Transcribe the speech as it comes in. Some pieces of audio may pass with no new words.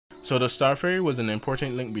So the Star Ferry was an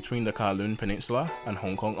important link between the Kowloon Peninsula and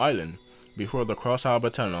Hong Kong Island before the Cross Harbour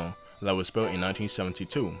Tunnel that was built in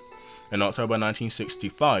 1972. In October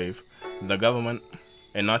 1965, the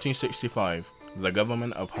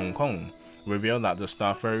government of Hong Kong revealed that the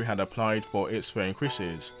Star Ferry had applied for its fare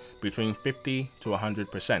increases between 50 to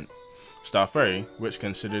 100%. Star Ferry, which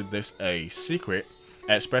considered this a secret,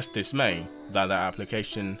 expressed dismay that the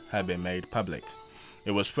application had been made public.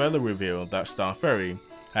 It was further revealed that Star Ferry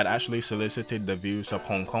had actually solicited the views of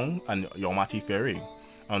Hong Kong and Yau Ferry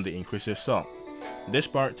on the increases sought. This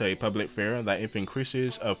sparked a public fear that if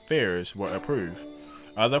increases of fares were approved,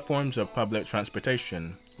 other forms of public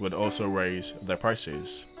transportation would also raise their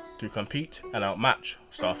prices to compete and outmatch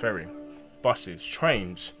Star Ferry. Buses,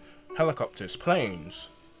 trains, helicopters, planes,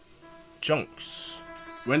 junks.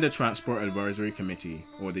 When the Transport Advisory Committee,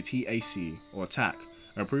 or the TAC, or TAC,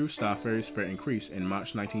 approved Star Ferry's fare increase in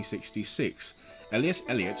March 1966, Elias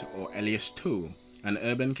Elliott, or Elias II, an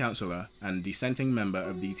urban councillor and dissenting member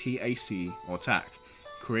of the TAC, or TAC,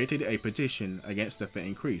 created a petition against the fare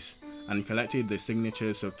increase and collected the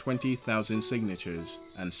signatures of 20,000 signatures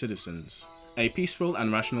and citizens. A peaceful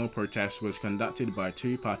and rational protest was conducted by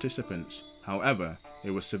 2 participants. However,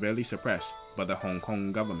 it was severely suppressed by the Hong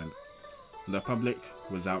Kong government. The public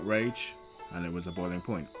was outraged, and it was a boiling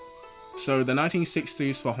point. So the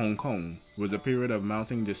 1960s for Hong Kong was a period of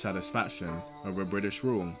mounting dissatisfaction over British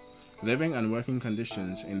rule. Living and working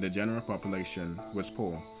conditions in the general population was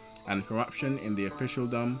poor, and corruption in the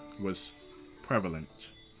officialdom was prevalent.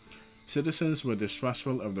 Citizens were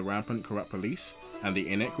distrustful of the rampant corrupt police and the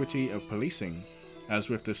inequity of policing. As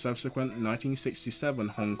with the subsequent 1967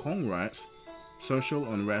 Hong Kong riots,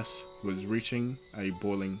 social unrest was reaching a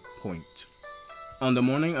boiling point. On the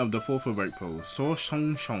morning of the 4th of April, So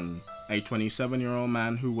Song Shong, a 27-year-old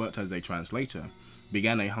man who worked as a translator,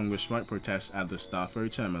 began a hunger strike protest at the Star Ferry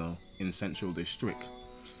terminal in Central District.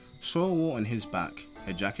 So wore on his back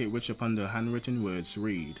a jacket which upon the handwritten words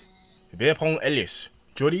read, Vepong Ellis,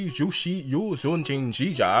 Jody Jushi Yu Zon Jing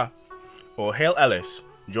Jija, or Hail Ellis,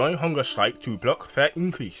 join hunger strike to block fare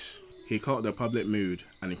increase. He caught the public mood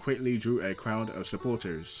and quickly drew a crowd of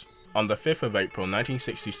supporters. On the 5th of April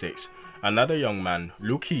 1966, another young man,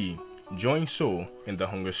 Lu Qi, joined So in the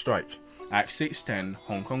hunger strike. At 6:10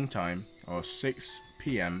 Hong Kong time, or 6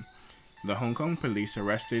 p.m., the Hong Kong police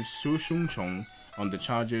arrested Su Shung Chong on the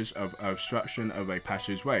charges of obstruction of a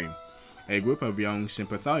passageway. A group of young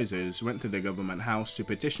sympathizers went to the government house to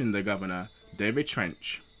petition the governor, David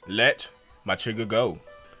Trench, let Machiga go.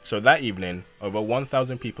 So that evening, over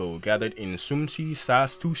 1,000 people gathered in Sum Si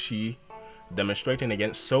Sas Tu Shi, demonstrating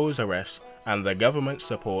against So's arrest and the government's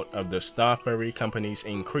support of the Star Ferry Company's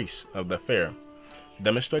increase of the fare.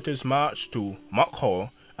 Demonstrators marched to Mok Ho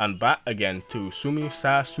and back again to Sumi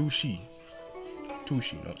Sa Sushi.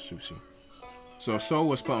 Tushi, not Sushi. So So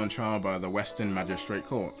was put on trial by the Western Magistrate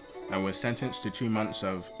Court and was sentenced to 2 months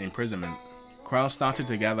of imprisonment. Crowds started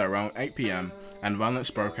to gather around 8 p.m. and violence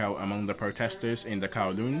broke out among the protesters in the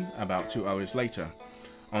Kowloon about 2 hours later.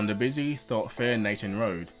 On the busy, thoroughfare Nathan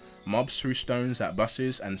Road, mobs threw stones at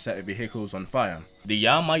buses and set vehicles on fire. The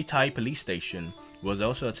Yau Mai Tai police station was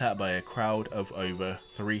also attacked by a crowd of over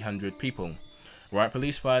 300 people. Riot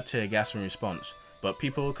police fired tear gas in response, but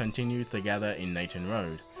people continued to gather in Nathan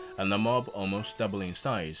Road, and the mob almost doubled in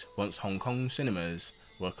size once Hong Kong cinemas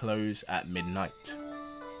were closed at midnight.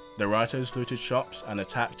 The rioters looted shops and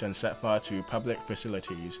attacked and set fire to public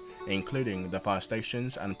facilities, including the fire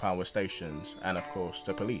stations and power stations, and of course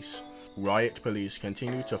the police. Riot police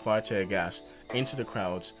continued to fire tear gas into the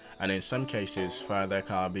crowds and in some cases fire their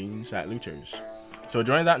carbines at looters. So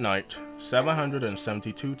during that night,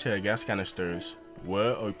 772 tear gas canisters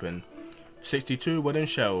were opened, 62 wooden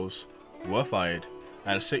shells were fired,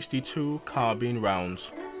 and 62 carbine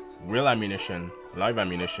rounds, real ammunition, live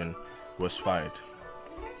ammunition, was fired.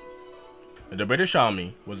 The British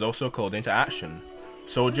Army was also called into action.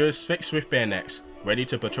 Soldiers fixed with bayonets ready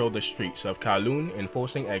to patrol the streets of Kowloon,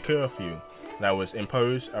 enforcing a curfew that was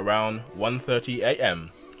imposed around 1:30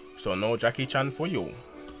 a.m. So no Jackie Chan for you.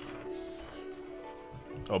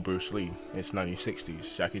 Or Bruce Lee. It's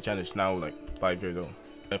 1960s. Jackie Chan is now like 5 years old.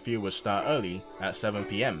 The curfew would start early at 7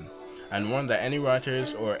 p.m. and warned that any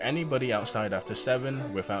rioters or anybody outside after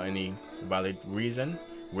 7 without any valid reason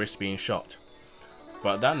risked being shot.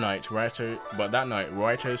 But that night,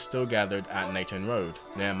 rioters still gathered at Nathan Road,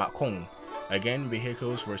 near Mak Kong. Again,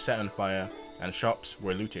 vehicles were set on fire and shops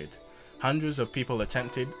were looted. Hundreds of people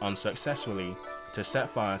attempted, unsuccessfully, to set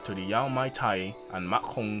fire to the Yau Mai Tai and Mak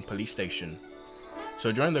Kong police station.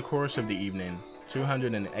 So during the course of the evening,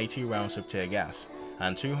 280 rounds of tear gas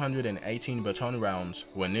and 218 baton rounds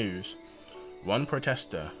were used. One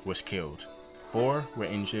protester was killed, 4 were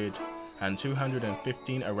injured, and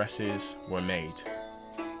 215 arrests were made.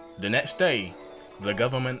 The next day, the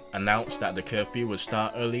government announced that the curfew would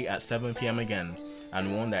start early at 7 p.m. again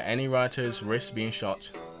and warned that any rioters risked being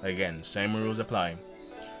shot. Again, same rules apply.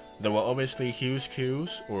 There were obviously huge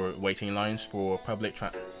queues or waiting lines for public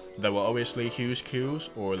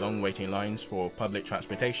long waiting lines for public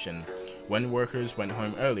transportation when workers went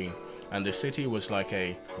home early, and the city was like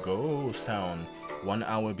a ghost town 1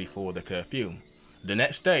 hour before the curfew. The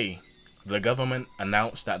next day, the government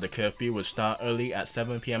announced that the curfew would start early at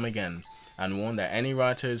 7 p.m. again and warned that any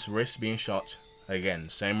rioters risked being shot. Again,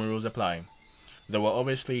 same rules apply. There were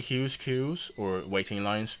obviously huge queues or waiting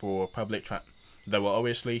lines for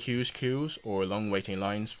long waiting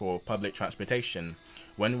lines for public transportation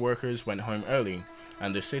when workers went home early,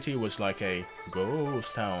 and the city was like a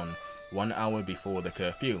ghost town 1 hour before the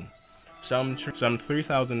curfew. Some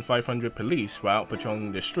 3,500 police were out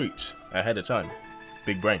patrolling the streets ahead of time.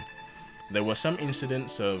 Big brain. There were some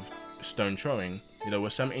incidents of stone throwing in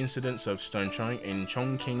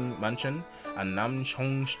Chongqing Mansion and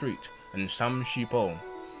Namchong Street and Samxipo,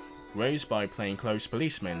 raised by plainclothes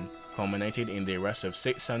policemen, culminated in the arrest of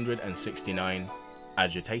 669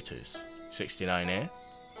 agitators. 69 eh?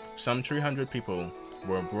 Some 300 people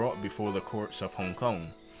were brought before the courts of Hong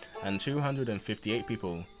Kong, and 258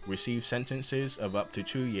 people received sentences of up to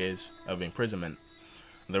 2 years of imprisonment.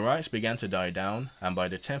 The riots began to die down, and by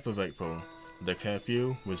the 10th of April, the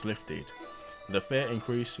curfew was lifted. The fare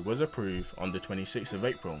increase was approved on the 26th of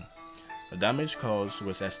April. The damage caused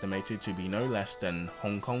was estimated to be no less than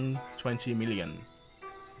Hong Kong 20 million,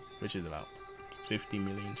 which is about 50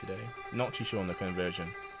 million today. Not too sure on the conversion.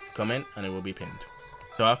 Comment and it will be pinned.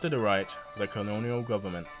 So after the riot, the colonial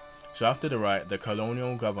government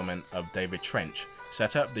of David Trench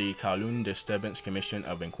set up the Kowloon Disturbance Commission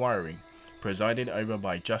of Inquiry, presided over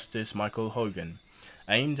by Justice Michael Hogan,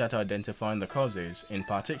 aimed at identifying the causes, in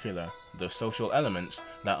particular the social elements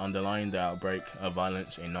that underlined the outbreak of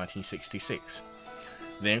violence in 1966.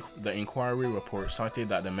 The inquiry report cited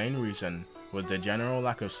that the main reason was the general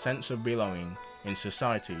lack of sense of belonging in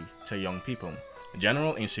society to young people,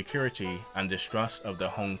 general insecurity and distrust of the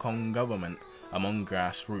Hong Kong government among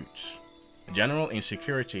grassroots.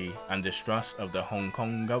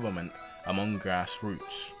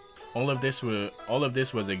 All of this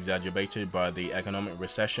was exacerbated by the economic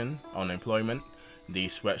recession, unemployment, the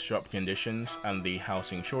sweatshop conditions, and the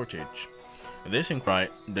housing shortage. This inquiry,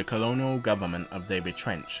 the colonial government of David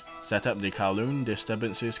Trench set up the Kowloon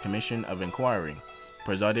Disturbances Commission of Inquiry,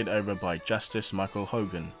 presided over by Justice Michael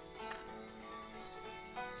Hogan.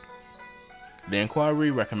 The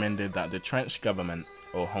inquiry recommended that the Trench government,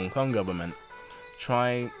 or Hong Kong government,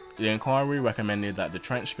 to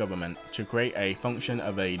create a function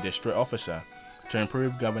of a district officer to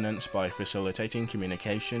improve governance by facilitating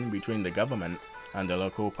communication between the government and the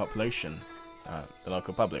local population, the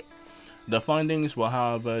local public. The findings were,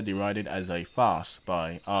 however, derided as a farce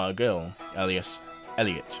by our girl, alias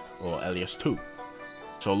Elliot, or alias 2.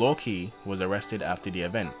 So Lawkey was arrested after the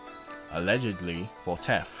event, allegedly for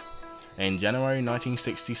theft. In January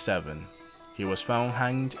 1967, he was found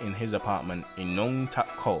hanged in his apartment in Nong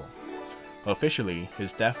Tak Ko. Officially,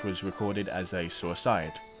 his death was recorded as a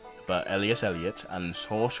suicide, but Elias Elliot and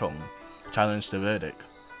So Chong challenged the verdict.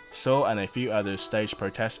 So and a few others staged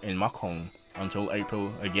protests in Mak Hong until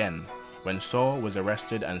April again, when So was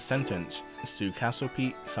arrested and sentenced to Castle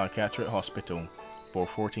Peak Psychiatric Hospital for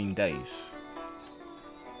 14 days.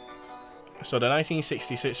 So the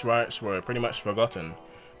 1966 riots were pretty much forgotten,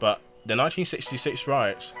 but the 1966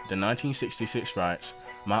 riots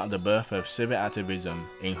marked the birth of civic activism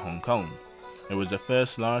in Hong Kong. It was the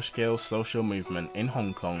first large-scale social movement in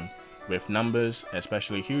Hong Kong, with numbers,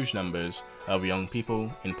 especially huge numbers, of young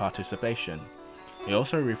people in participation. It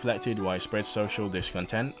also reflected widespread social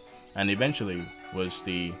discontent, and eventually was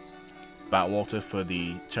the backwater for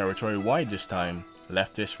the territory-wide, this time,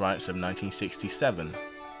 leftist riots of 1967.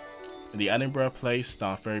 The Edinburgh Place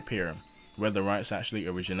Star Ferry Pier, where the riots actually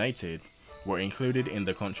originated, were included in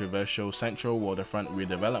the controversial Central Waterfront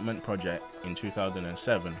Redevelopment Project in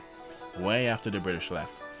 2007, way after the British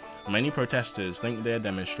left. Many protesters linked their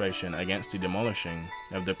demonstration against the demolishing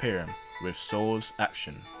of the pier with So's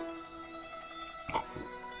action.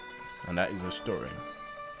 And that is the story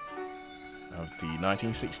of the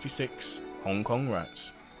 1966 Hong Kong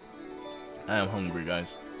riots. I am hungry,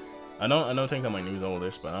 guys. I don't think I might lose all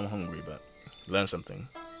this, but I'm hungry, but learn something.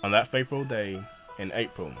 On that fateful day in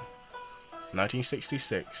April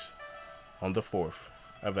 1966, on the 4th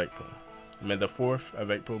of April. May the 4th of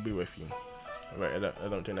April be with you. Right, I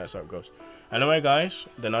don't think that's how it goes. Anyway, guys,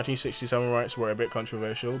 the 1967 riots were a bit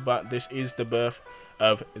controversial, but this is the birth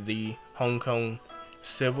of the Hong Kong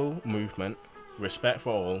civil movement. Respect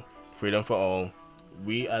for all, freedom for all.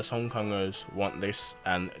 We as Hong Kongers want this,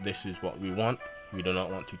 and this is what we want. We do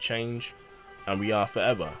not want to change, and we are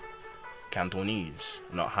forever Cantonese,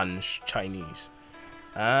 not Han Chinese.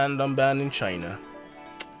 And I'm banned in China.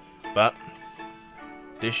 But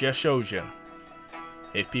this just shows you,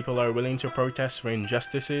 if people are willing to protest for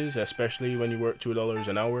injustices, especially when you work $2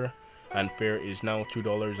 an hour, and fare is now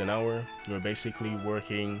 $2 an hour, you're basically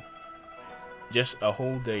working just a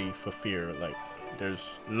whole day for fare. Like,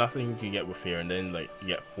 there's nothing you can get with fare, and then like you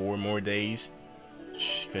get 4 more days,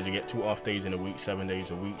 because you get 2 off days in a week, 7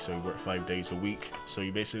 days a week, so you work 5 days a week. So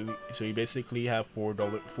you basically have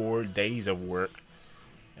 $4 days of work.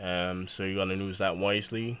 So you gotta use that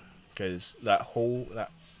wisely, because that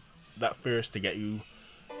fare is to get you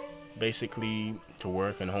basically to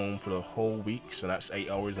work and home for the whole week. So that's 8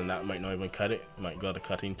 hours, and that might not even cut it. Might gotta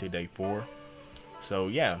cut into day 4. So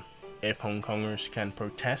yeah, if Hong Kongers can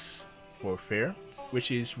protest for fare, which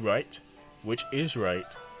is right,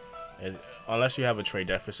 unless you have a trade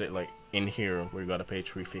deficit like in here where you gotta pay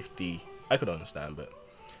 $3.50, I could understand. But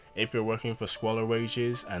if you're working for squalor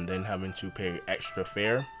wages and then having to pay extra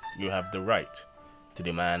fare, you have the right to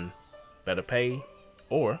demand better pay,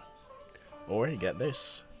 or you get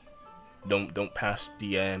this. Don't pass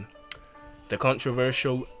the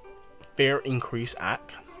controversial Fare Increase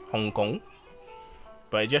Act, Hong Kong.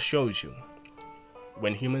 But it just shows you,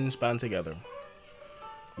 when humans band together,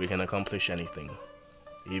 we can accomplish anything,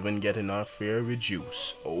 even getting our fare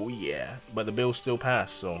reduced. Oh yeah, but the bill still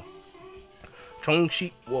passed, so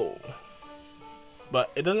Chongshi, whoa.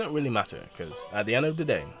 But it doesn't really matter, because at the end of the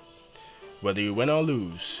day, whether you win or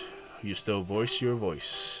lose, you still voice your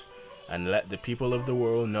voice and let the people of the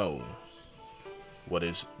world know what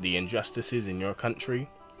is the injustices in your country,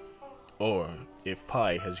 or if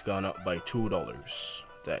pie has gone up by $2.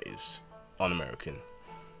 That is un-American.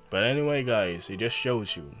 But anyway, guys, it just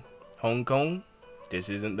shows you, Hong Kong, this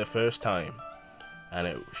isn't the first time, and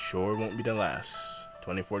it sure won't be the last.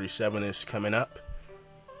 2047 is coming up,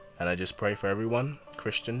 and I just pray for everyone,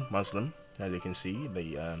 Christian, Muslim. As you can see,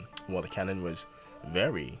 the canon was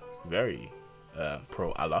very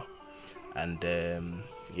pro Allah, and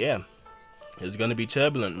yeah, it's gonna be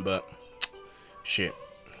turbulent, but shit,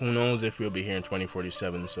 who knows if we'll be here in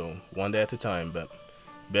 2047. So one day at a time, but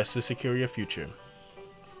best to secure your future,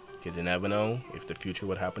 because you never know if the future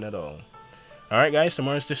would happen at all. Alright guys,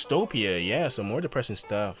 tomorrow's dystopia. Yeah, so more depressing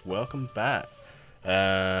stuff. Welcome back.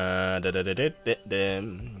 I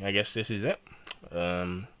guess this is it.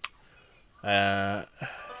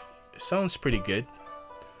 Sounds pretty good.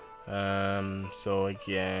 So I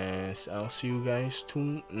guess I'll see you guys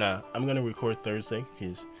I'm gonna record Thursday,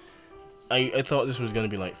 because I thought this was gonna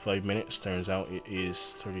be like 5 minutes. Turns out it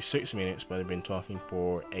is 36 minutes, but I've been talking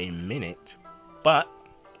for a minute. But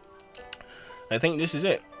I think this is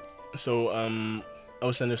it. So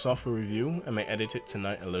I'll send this off for review. I may edit it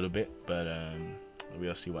tonight a little bit, but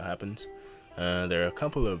we'll see what happens. There are a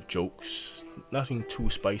couple of jokes, nothing too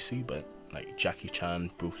spicy, but like Jackie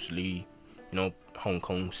Chan, Bruce Lee, you know, Hong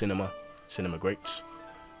Kong cinema greats,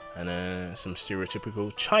 and some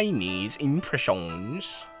stereotypical Chinese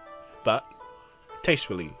impressions, but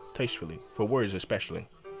tastefully, for words especially,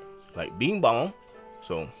 like Bing Bong.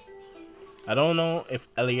 So I don't know if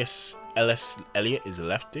Elliot is a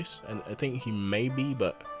leftist, and I think he may be,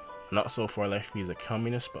 but not so far left. He's a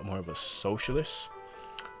communist, but more of a socialist.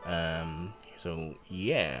 So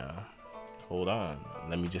yeah, hold on,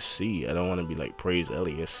 let me just see. I don't want to be like praise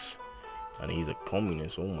Elias and he's a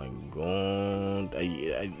communist. Oh my god,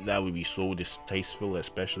 that would be so distasteful,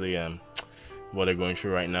 especially what they're going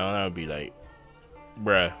through right now. That would be like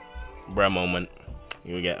bruh moment.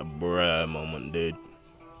 You get a bruh moment, dude.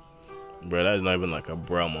 Bruh, that is not even like a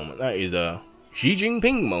bruh moment. That is a Xi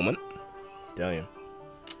Jinping moment. Tell you.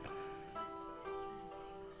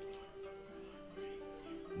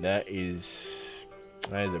 That is a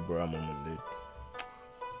bruh moment, dude.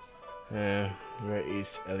 Where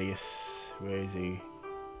is Elias? Where is he?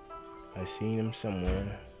 I seen him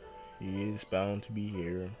somewhere. He is bound to be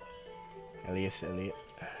here. Elias Elliot.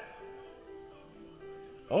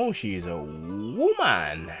 Oh, she is a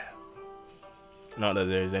woman. Not that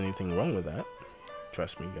there's anything wrong with that.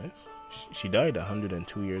 Trust me, guys. She died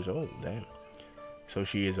 102 years old. Damn. So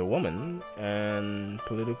she is a woman, and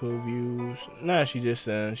political views. Nah, she just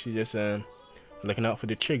looking out for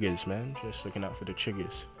the chiggers, man. Just looking out for the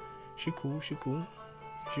chiggers. She cool.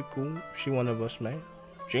 She one of us, man.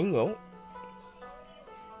 Jingo.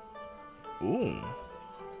 Ooh.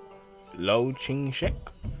 Low Ching Shek.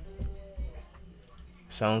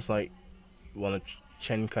 Sounds like one of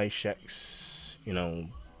Chiang Kai-shek's, you know,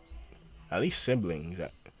 at least siblings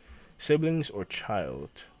or child.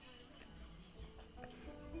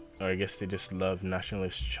 Or I guess they just love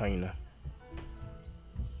nationalist China.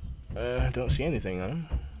 Don't see anything, huh?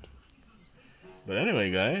 But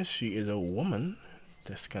anyway, guys, she is a woman.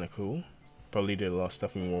 That's kind of cool. Probably did a lot of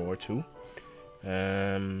stuff in World War II.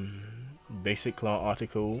 Basic Law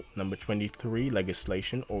Article number 23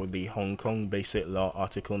 legislation, or the Hong Kong Basic Law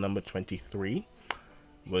Article number 23,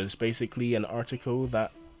 was basically an article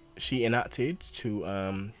that she enacted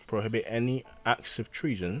to prohibit any acts of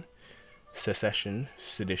treason, secession,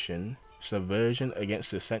 sedition, subversion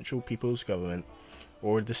against the Central People's Government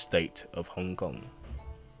or the state of Hong Kong.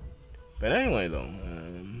 But anyway, though,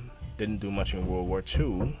 didn't do much in World War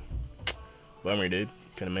II. Bummer did.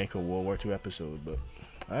 Gonna make a World War II episode, but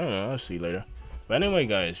I don't know. I'll see later. But anyway,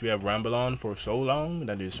 guys, we have rambled on for so long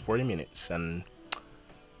that is 40 minutes, and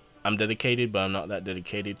I'm dedicated, but I'm not that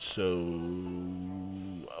dedicated. So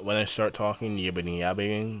when I start talking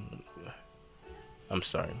yabbing, I'm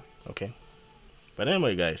sorry. Okay. But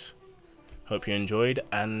anyway, guys, hope you enjoyed,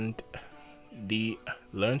 and the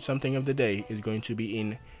learn something of the day is going to be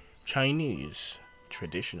in Chinese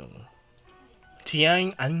traditional.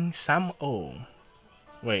 Tiang Ang Sam O.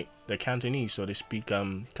 Wait, they're Cantonese, so they speak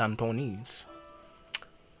Cantonese.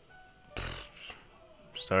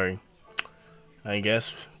 Sorry. I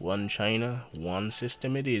guess one China, one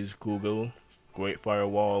system it is. Google, Great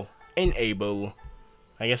Firewall, enable.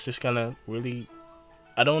 I guess this kind of really,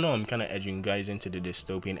 I don't know, I'm kind of edging guys into the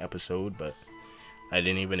dystopian episode, but I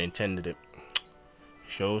didn't even intend it.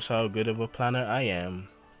 Shows how good of a planner I am.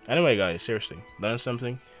 Anyway, guys, seriously, learn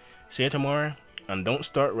something. See you tomorrow, and don't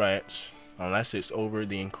start riots unless it's over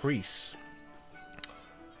the increase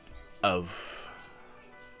of.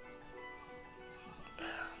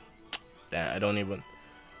 Damn, I don't even.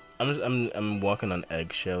 I'm walking on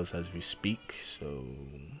eggshells as we speak. So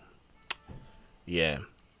yeah,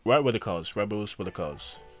 right with the cause, rebels with a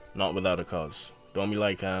cause, not without a cause. Don't be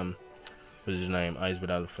like what's his name? Eyes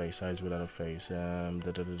without a face. Eyes without a face.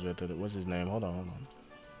 What's his name? Hold on.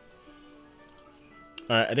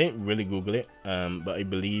 Alright, I didn't really Google it, but I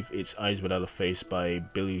believe it's Eyes Without a Face by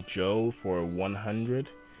Billy Joel for 100.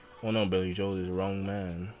 Oh no, Billy Joel is the wrong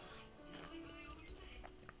man.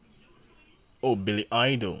 Oh, Billy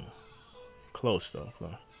Idol. Close though,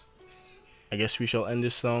 close. I guess we shall end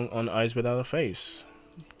this song on Eyes Without a Face,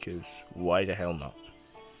 because why the hell not?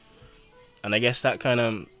 And I guess that kind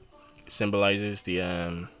of symbolizes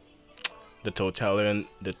the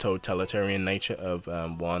totalitarian nature of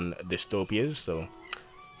one dystopias. So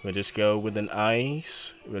we'll just go with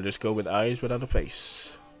eyes without a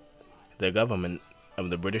face. The government of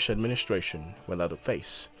the British administration without a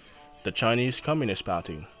face. The Chinese Communist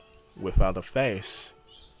Party without a face.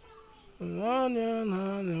 On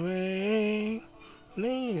the way,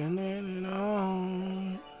 leading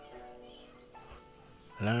on.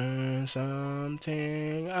 Learn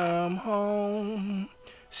something, I'm home.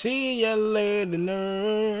 See ya later,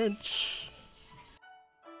 nerds.